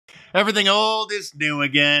Everything old is new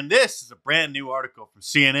again. This is a brand new article from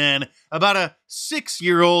CNN about a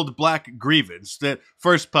 6-year-old black grievance that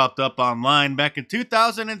first popped up online back in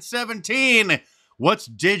 2017. What's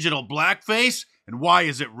digital blackface, and why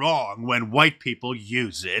is it wrong when white people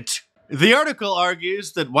use it? The article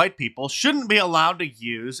argues that white people shouldn't be allowed to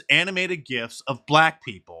use animated GIFs of black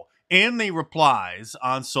people in the replies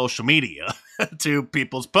on social media to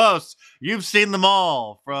people's posts. You've seen them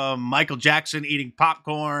all, from Michael Jackson eating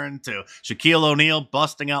popcorn to Shaquille O'Neal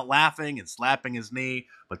busting out laughing and slapping his knee,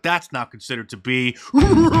 but that's not considered to be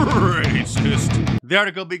racist. The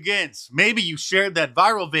article begins, maybe you shared that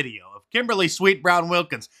viral video of Kimberly Sweet Brown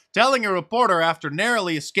Wilkins telling a reporter after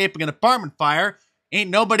narrowly escaping an apartment fire, ain't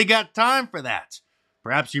nobody got time for that.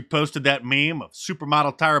 Perhaps you posted that meme of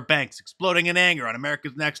supermodel Tyra Banks exploding in anger on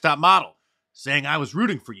America's Next Top Model, saying, I was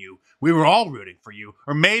rooting for you, we were all rooting for you.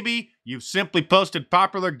 Or maybe you've simply posted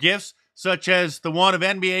popular GIFs, such as the one of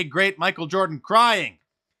NBA great Michael Jordan crying.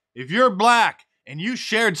 If you're black and you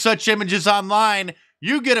shared such images online,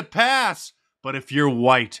 you get a pass. But if you're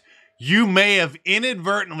white, you may have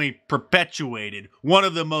inadvertently perpetuated one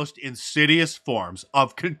of the most insidious forms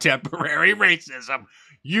of contemporary racism.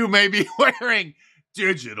 You may be wearing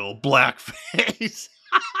digital blackface.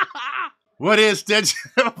 What is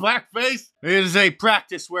digital blackface? It is a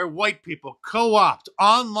practice where white people co-opt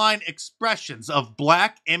online expressions of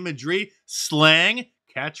black imagery, slang,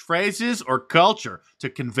 catchphrases, or culture to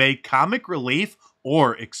convey comic relief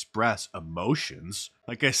or express emotions.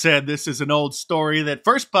 Like I said, this is an old story that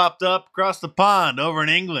first popped up across the pond over in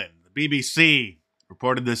England. The BBC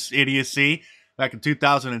reported this idiocy back in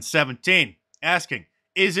 2017, asking,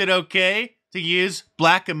 is it okay to use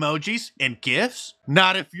black emojis and GIFs?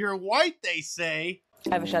 Not if you're white, they say.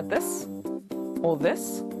 Ever shared this? Or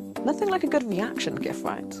this? Nothing like a good reaction GIF,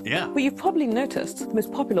 right? Yeah. But you've probably noticed the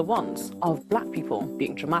most popular ones are of black people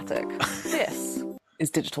being dramatic. This is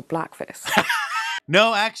digital blackface.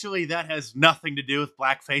 No, actually, that has nothing to do with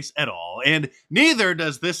blackface at all, and neither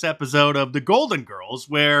does this episode of The Golden Girls,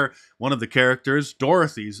 where one of the characters,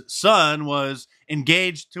 Dorothy's son, was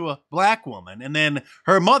engaged to a black woman, and then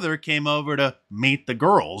her mother came over to meet the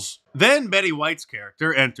girls. Then Betty White's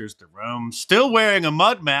character enters the room, still wearing a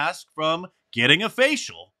mud mask from getting a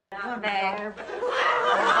facial.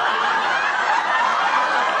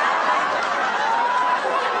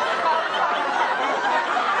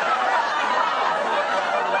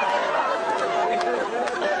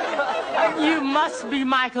 You must be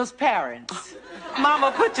Michael's parents.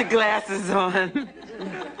 Mama, put your glasses on.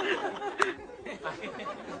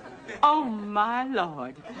 Oh, my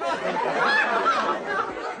Lord.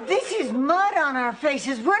 This is mud on our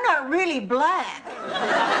faces. We're not really black.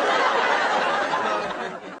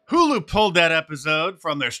 Hulu pulled that episode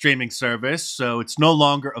from their streaming service, so it's no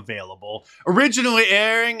longer available. Originally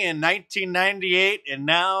airing in 1998 and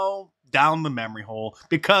now down the memory hole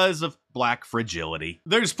because of black fragility.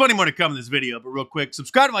 There's plenty more to come in this video, but real quick,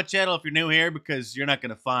 subscribe to my channel if you're new here because you're not going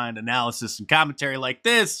to find analysis and commentary like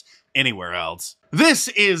this anywhere else. This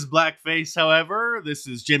is blackface, however. This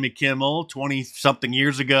is Jimmy Kimmel 20-something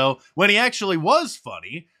years ago when he actually was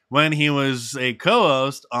funny, when he was a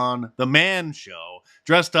co-host on The Man Show,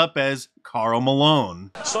 dressed up as Karl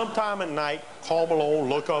Malone. Sometime at night, Karl Malone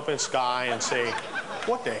look up in the sky and say,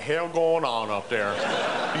 what the hell going on up there?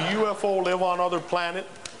 Do UFO live on other planet,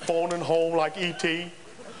 phoning home like E.T.?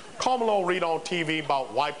 Karl Malone read on TV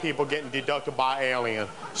about white people getting deducted by alien,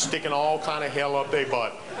 sticking all kind of hell up their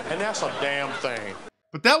butt. And that's a damn thing.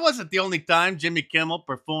 But that wasn't the only time Jimmy Kimmel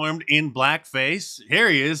performed in blackface. Here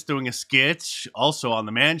he is doing a sketch, also on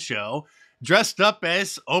The Man Show, dressed up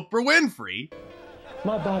as Oprah Winfrey.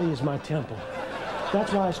 My body is my temple.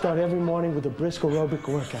 That's why I start every morning with a brisk aerobic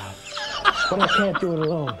workout. But I can't do it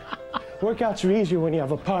alone. Workouts are easier when you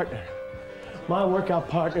have a partner. My workout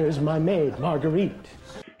partner is my maid, Marguerite.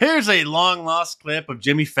 Here's a long-lost clip of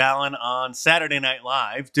Jimmy Fallon on Saturday Night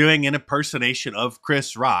Live doing an impersonation of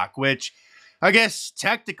Chris Rock, which I guess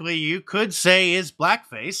technically you could say is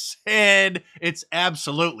blackface, and it's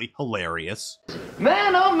absolutely hilarious.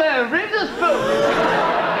 Man, oh man, read this book.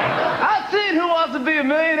 I've seen Who Wants to Be a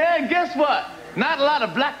Millionaire, and guess what? Not a lot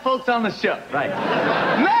of black folks on the show. Right.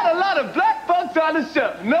 Not a lot of black folks on the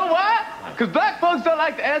show. You know why? Because black folks don't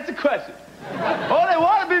like to answer questions. Oh, they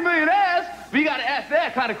want to be millionaires, but you got to ask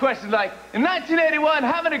that kind of questions like, in 1981,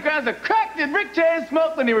 how many grams of crack did Rick James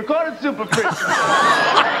smoke when he recorded Super Freak?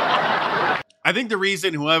 I think the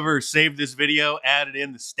reason whoever saved this video added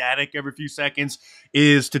in the static every few seconds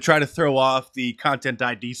is to try to throw off the content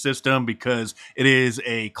ID system, because it is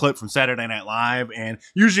a clip from Saturday Night Live. And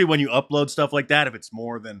usually when you upload stuff like that, if it's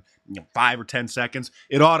more than 5 or 10 seconds,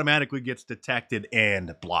 it automatically gets detected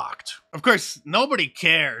and blocked. Of course, nobody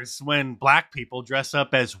cares when black people dress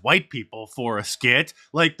up as white people for a skit,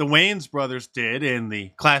 like the Wayans brothers did in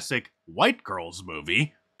the classic White Girls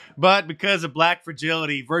movie. But because of black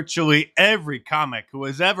fragility, virtually every comic who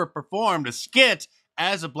has ever performed a skit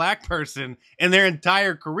as a black person in their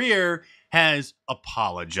entire career has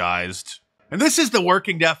apologized. And this is the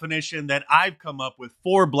working definition that I've come up with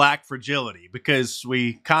for black fragility, because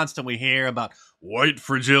we constantly hear about white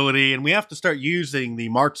fragility and we have to start using the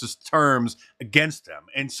Marxist terms against them.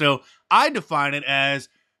 And so I define it as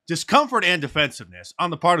discomfort and defensiveness on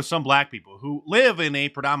the part of some black people who live in a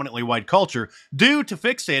predominantly white culture due to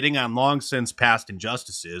fixating on long since past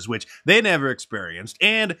injustices, which they never experienced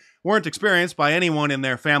and weren't experienced by anyone in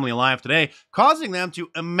their family alive today, causing them to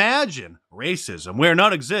imagine racism where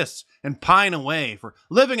none exists and pine away for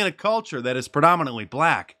living in a culture that is predominantly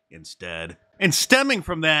black instead. And stemming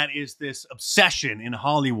from that is this obsession in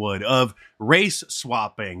Hollywood of race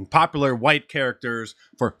swapping popular white characters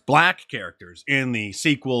for black characters in the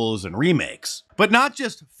sequels and remakes. But not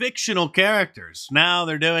just fictional characters. Now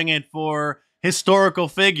they're doing it for historical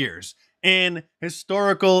figures in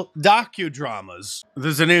historical docudramas.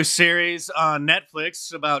 There's a new series on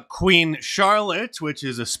Netflix about Queen Charlotte, which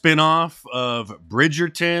is a spin-off of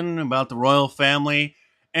Bridgerton about the royal family.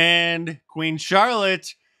 And Queen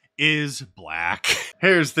Charlotte is black.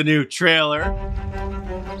 Here's the new trailer.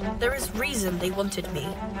 There is reason they wanted me.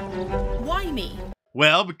 Why me?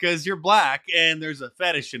 Well, because you're black, and there's a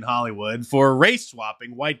fetish in Hollywood for race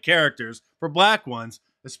swapping white characters for black ones,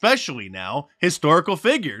 especially now historical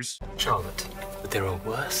figures. Charlotte, but there are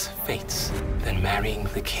worse fates than marrying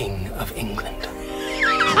the King of England.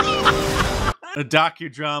 A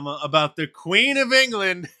docudrama about the Queen of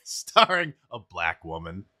England starring a black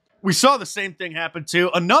woman. We saw the same thing happen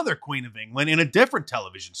to another Queen of England in a different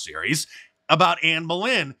television series about Anne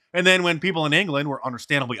Boleyn. And then when people in England were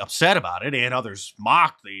understandably upset about it and others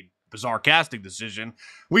mocked the bizarre casting decision,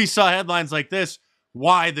 we saw headlines like this: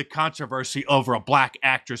 why the controversy over a black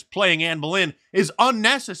actress playing Anne Boleyn is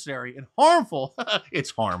unnecessary and harmful.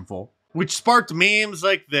 It's harmful. Which sparked memes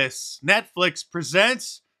like this: Netflix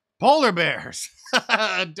presents Polar Bears,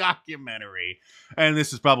 a documentary. And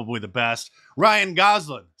this is probably the best. Ryan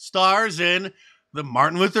Gosling stars in the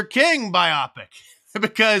Martin Luther King biopic.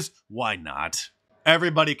 Because why not?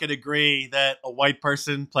 Everybody could agree that a white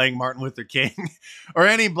person playing Martin Luther King or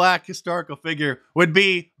any black historical figure would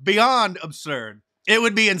be beyond absurd. It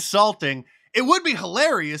would be insulting. It would be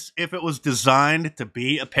hilarious if it was designed to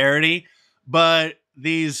be a parody, but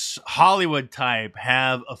these Hollywood type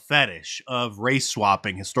have a fetish of race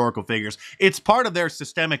swapping historical figures. It's part of their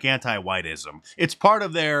systemic anti-whiteism. It's part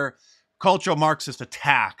of their cultural Marxist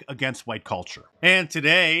attack against white culture. And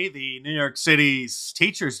today, the New York City's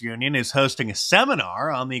Teachers Union is hosting a seminar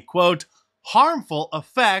on the, quote, harmful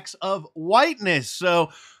effects of whiteness. So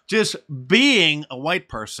just being a white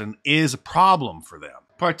person is a problem for them.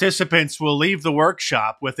 Participants will leave the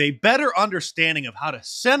workshop with a better understanding of how to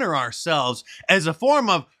center ourselves as a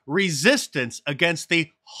form of resistance against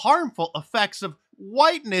the harmful effects of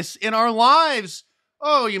whiteness in our lives.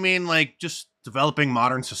 Oh, you mean like just developing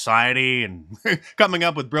modern society and coming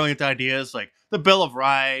up with brilliant ideas like the Bill of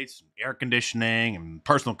Rights, air conditioning, and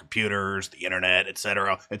personal computers, the internet,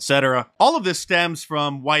 etc., etc. All of this stems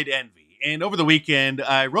from white envy. And over the weekend,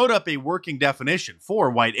 I wrote up a working definition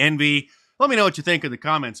for white envy. Let me know what you think in the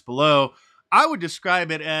comments below. I would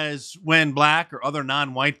describe it as when black or other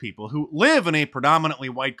non-white people who live in a predominantly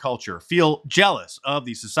white culture feel jealous of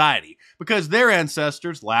the society because their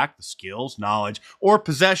ancestors lack the skills, knowledge, or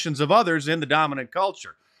possessions of others in the dominant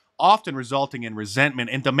culture, often resulting in resentment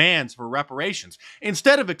and demands for reparations,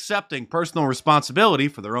 instead of accepting personal responsibility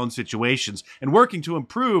for their own situations and working to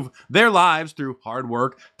improve their lives through hard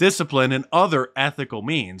work, discipline, and other ethical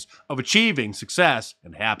means of achieving success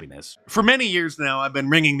and happiness. For many years now, I've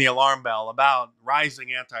been ringing the alarm bell about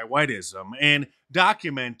rising anti-whiteism and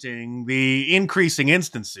documenting the increasing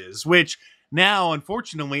instances, which now,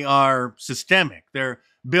 unfortunately, are systemic. They're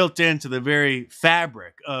built into the very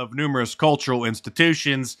fabric of numerous cultural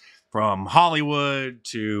institutions, from Hollywood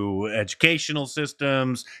to educational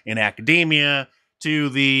systems in academia to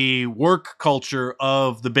the work culture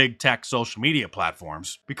of the big tech social media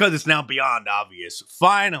platforms, because it's now beyond obvious.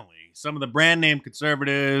 Finally, some of the brand name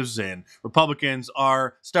conservatives and Republicans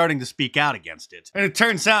are starting to speak out against it. And it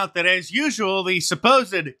turns out that, as usual, the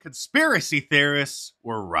supposed conspiracy theorists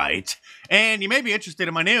were right. And you may be interested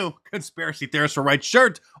in my new Conspiracy Theorists Were Right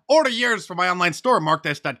shirt. Order yours from my online store,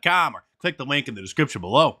 markdash.com, or click the link in the description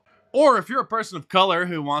below. Or if you're a person of color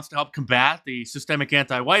who wants to help combat the systemic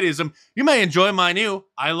anti-whiteism, you may enjoy my new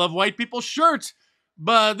I Love White People shirt.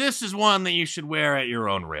 But this is one that you should wear at your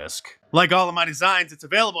own risk. Like all of my designs, it's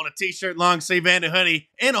available in a t-shirt, long sleeve, and a hoodie,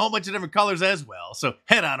 in a whole bunch of different colors as well. So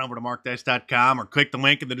head on over to markdash.com or click the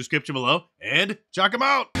link in the description below and check them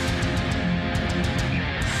out.